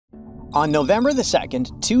On November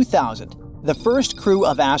 2nd, 2000, the first crew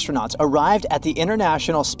of astronauts arrived at the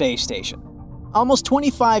International Space Station. Almost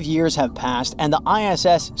 25 years have passed, and the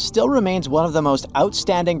ISS still remains one of the most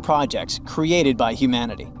outstanding projects created by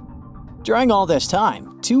humanity. During all this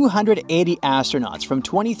time, 280 astronauts from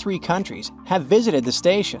 23 countries have visited the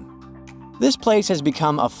station. This place has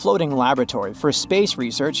become a floating laboratory for space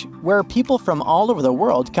research where people from all over the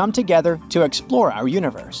world come together to explore our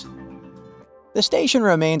universe. The station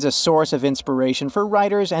remains a source of inspiration for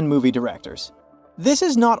writers and movie directors. This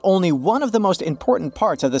is not only one of the most important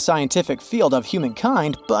parts of the scientific field of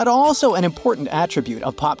humankind, but also an important attribute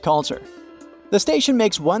of pop culture. The station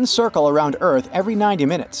makes one circle around Earth every 90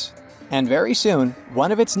 minutes, and very soon,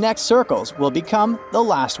 one of its next circles will become the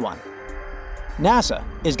last one. NASA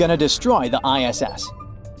is going to destroy the ISS.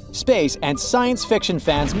 Space and science fiction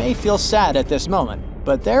fans may feel sad at this moment,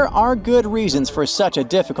 but there are good reasons for such a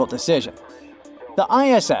difficult decision. The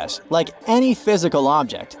ISS, like any physical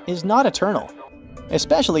object, is not eternal,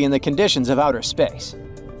 especially in the conditions of outer space.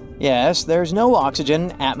 Yes, there's no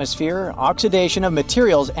oxygen, atmosphere, oxidation of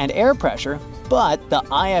materials, and air pressure, but the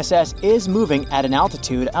ISS is moving at an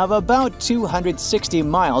altitude of about 260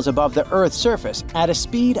 miles above the Earth's surface at a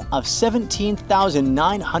speed of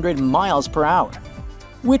 17,900 miles per hour,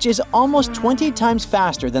 which is almost 20 times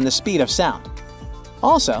faster than the speed of sound.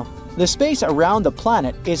 Also, the space around the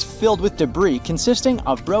planet is filled with debris consisting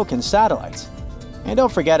of broken satellites. And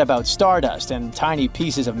don't forget about stardust and tiny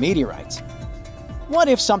pieces of meteorites. What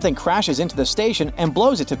if something crashes into the station and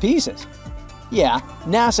blows it to pieces? Yeah,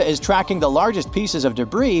 NASA is tracking the largest pieces of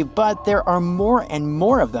debris, but there are more and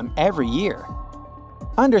more of them every year.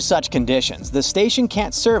 Under such conditions, the station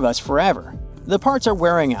can't serve us forever. The parts are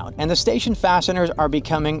wearing out, and the station fasteners are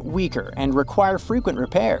becoming weaker and require frequent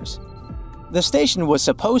repairs. The station was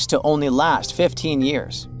supposed to only last 15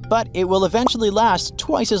 years, but it will eventually last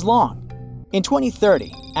twice as long. In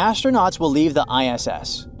 2030, astronauts will leave the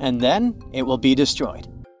ISS, and then it will be destroyed.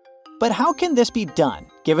 But how can this be done,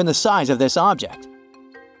 given the size of this object?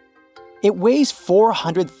 It weighs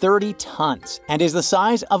 430 tons and is the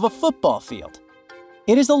size of a football field.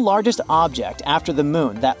 It is the largest object after the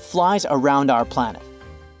Moon that flies around our planet.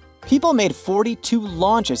 People made 42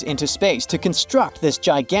 launches into space to construct this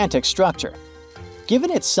gigantic structure.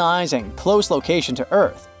 Given its size and close location to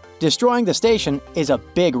Earth, destroying the station is a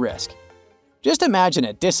big risk. Just imagine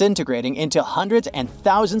it disintegrating into hundreds and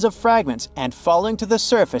thousands of fragments and falling to the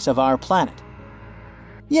surface of our planet.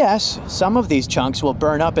 Yes, some of these chunks will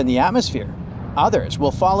burn up in the atmosphere. Others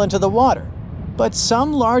will fall into the water. But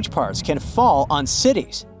some large parts can fall on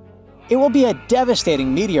cities. It will be a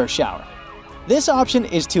devastating meteor shower. This option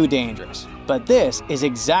is too dangerous, but this is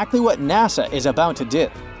exactly what NASA is about to do.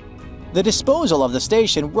 The disposal of the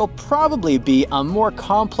station will probably be a more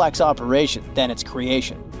complex operation than its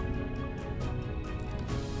creation.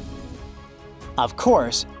 Of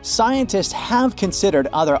course, scientists have considered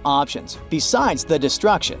other options besides the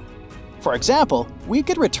destruction. For example, we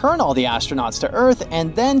could return all the astronauts to Earth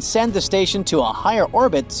and then send the station to a higher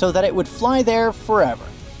orbit so that it would fly there forever.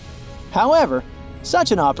 However,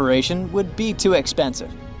 such an operation would be too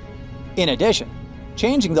expensive. In addition,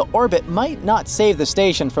 changing the orbit might not save the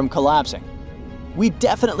station from collapsing. We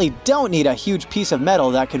definitely don't need a huge piece of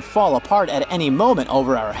metal that could fall apart at any moment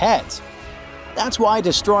over our heads. That's why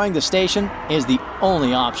destroying the station is the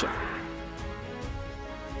only option.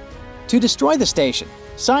 To destroy the station,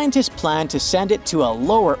 scientists plan to send it to a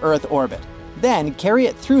lower Earth orbit, then carry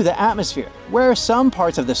it through the atmosphere, where some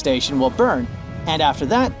parts of the station will burn, and after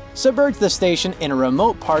that, submerge the station in a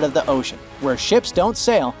remote part of the ocean, where ships don't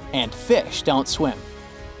sail and fish don't swim.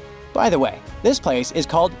 By the way, this place is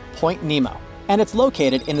called Point Nemo, and it's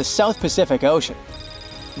located in the South Pacific Ocean.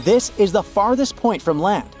 This is the farthest point from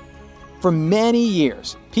land. For many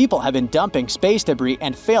years, people have been dumping space debris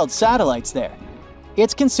and failed satellites there.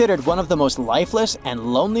 It's considered one of the most lifeless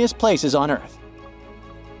and loneliest places on Earth.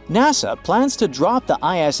 NASA plans to drop the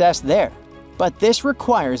ISS there, but this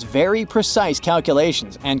requires very precise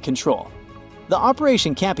calculations and control. The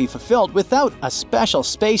operation can't be fulfilled without a special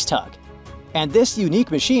space tug, and this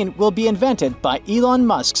unique machine will be invented by Elon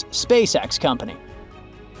Musk's SpaceX company.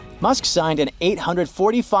 Musk signed an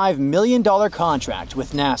 $845 million contract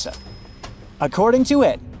with NASA. According to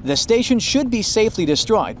it, the station should be safely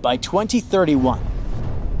destroyed by 2031.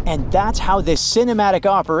 And that's how this cinematic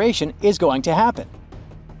operation is going to happen.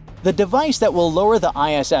 The device that will lower the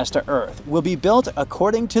ISS to Earth will be built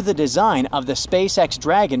according to the design of the SpaceX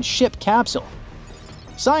Dragon ship capsule.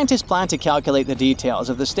 Scientists plan to calculate the details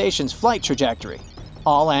of the station's flight trajectory,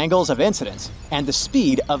 all angles of incidence, and the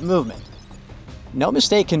speed of movement. No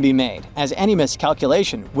mistake can be made, as any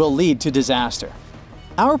miscalculation will lead to disaster.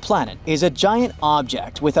 Our planet is a giant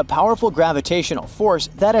object with a powerful gravitational force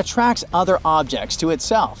that attracts other objects to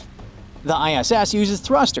itself. The ISS uses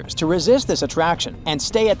thrusters to resist this attraction and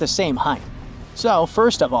stay at the same height. So,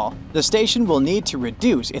 first of all, the station will need to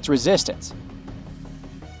reduce its resistance.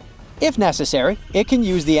 If necessary, it can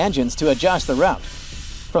use the engines to adjust the route.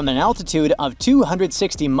 From an altitude of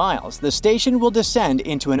 260 miles, the station will descend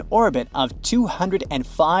into an orbit of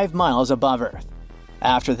 205 miles above Earth.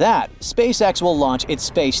 After that, SpaceX will launch its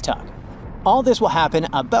space tug. All this will happen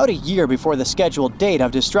about a year before the scheduled date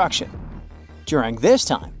of destruction. During this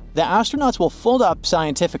time, the astronauts will fold up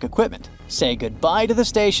scientific equipment, say goodbye to the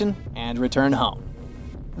station, and return home.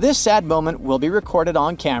 This sad moment will be recorded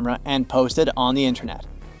on camera and posted on the internet.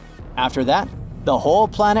 After that, the whole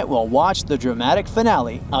planet will watch the dramatic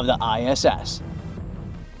finale of the ISS.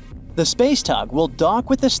 The space tug will dock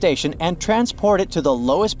with the station and transport it to the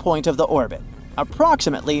lowest point of the orbit,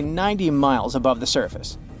 approximately 90 miles above the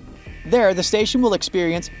surface. There, the station will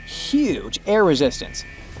experience huge air resistance.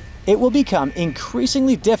 It will become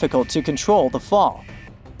increasingly difficult to control the fall.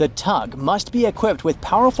 The tug must be equipped with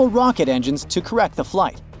powerful rocket engines to correct the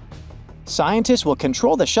flight. Scientists will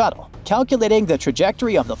control the shuttle, calculating the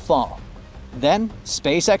trajectory of the fall. Then,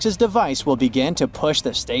 SpaceX's device will begin to push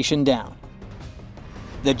the station down.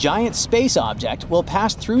 The giant space object will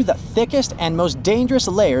pass through the thickest and most dangerous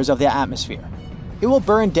layers of the atmosphere. It will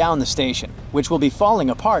burn down the station, which will be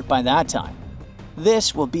falling apart by that time.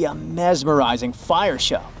 This will be a mesmerizing fire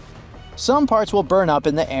show. Some parts will burn up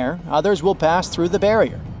in the air, others will pass through the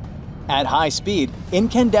barrier. At high speed,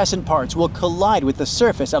 incandescent parts will collide with the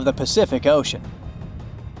surface of the Pacific Ocean.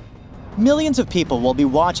 Millions of people will be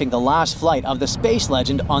watching the last flight of the space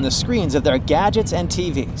legend on the screens of their gadgets and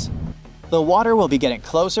TVs. The water will be getting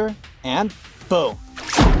closer, and boom!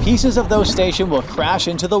 Pieces of those stations will crash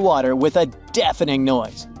into the water with a deafening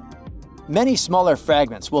noise. Many smaller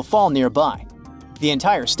fragments will fall nearby. The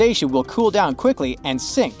entire station will cool down quickly and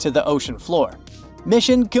sink to the ocean floor.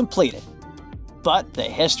 Mission completed. But the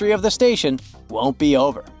history of the station won't be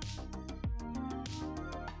over.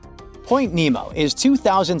 Point Nemo is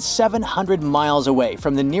 2,700 miles away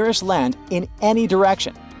from the nearest land in any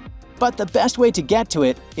direction. But the best way to get to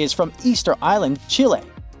it is from Easter Island, Chile.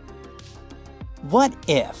 What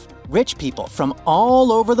if rich people from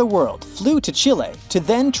all over the world flew to Chile to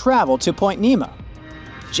then travel to Point Nemo?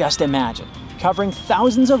 Just imagine, covering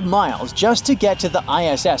thousands of miles just to get to the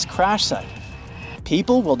ISS crash site.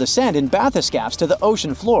 People will descend in bathyscaphs to the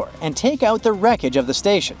ocean floor and take out the wreckage of the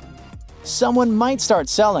station. Someone might start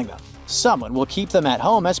selling them. Someone will keep them at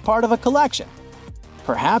home as part of a collection.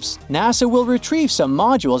 Perhaps NASA will retrieve some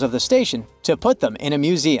modules of the station to put them in a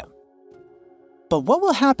museum. But what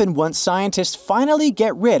will happen once scientists finally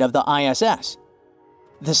get rid of the ISS?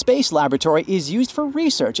 The space laboratory is used for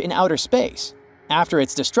research in outer space. After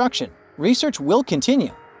its destruction, research will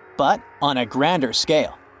continue, but on a grander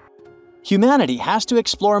scale. Humanity has to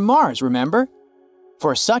explore Mars, remember?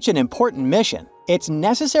 For such an important mission, it's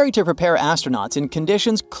necessary to prepare astronauts in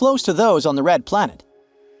conditions close to those on the Red Planet.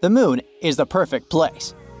 The Moon is the perfect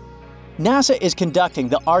place. NASA is conducting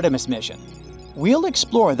the Artemis mission. We'll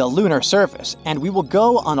explore the lunar surface, and we will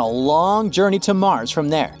go on a long journey to Mars from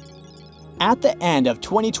there. At the end of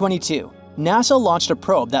 2022, NASA launched a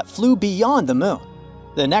probe that flew beyond the Moon.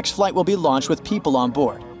 The next flight will be launched with people on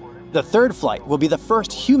board. The third flight will be the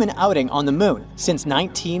first human outing on the Moon since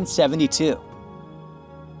 1972.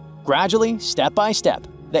 Gradually, step by step,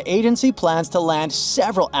 the agency plans to land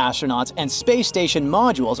several astronauts and space station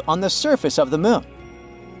modules on the surface of the Moon.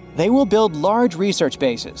 They will build large research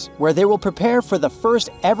bases where they will prepare for the first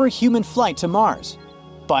ever human flight to Mars.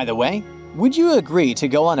 By the way, would you agree to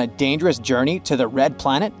go on a dangerous journey to the Red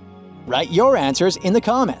Planet? Write your answers in the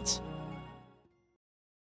comments.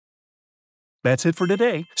 That's it for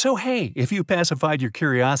today. So hey, if you pacified your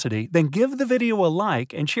curiosity, then give the video a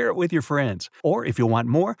like and share it with your friends. Or if you want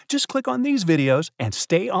more, just click on these videos and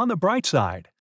stay on the bright side.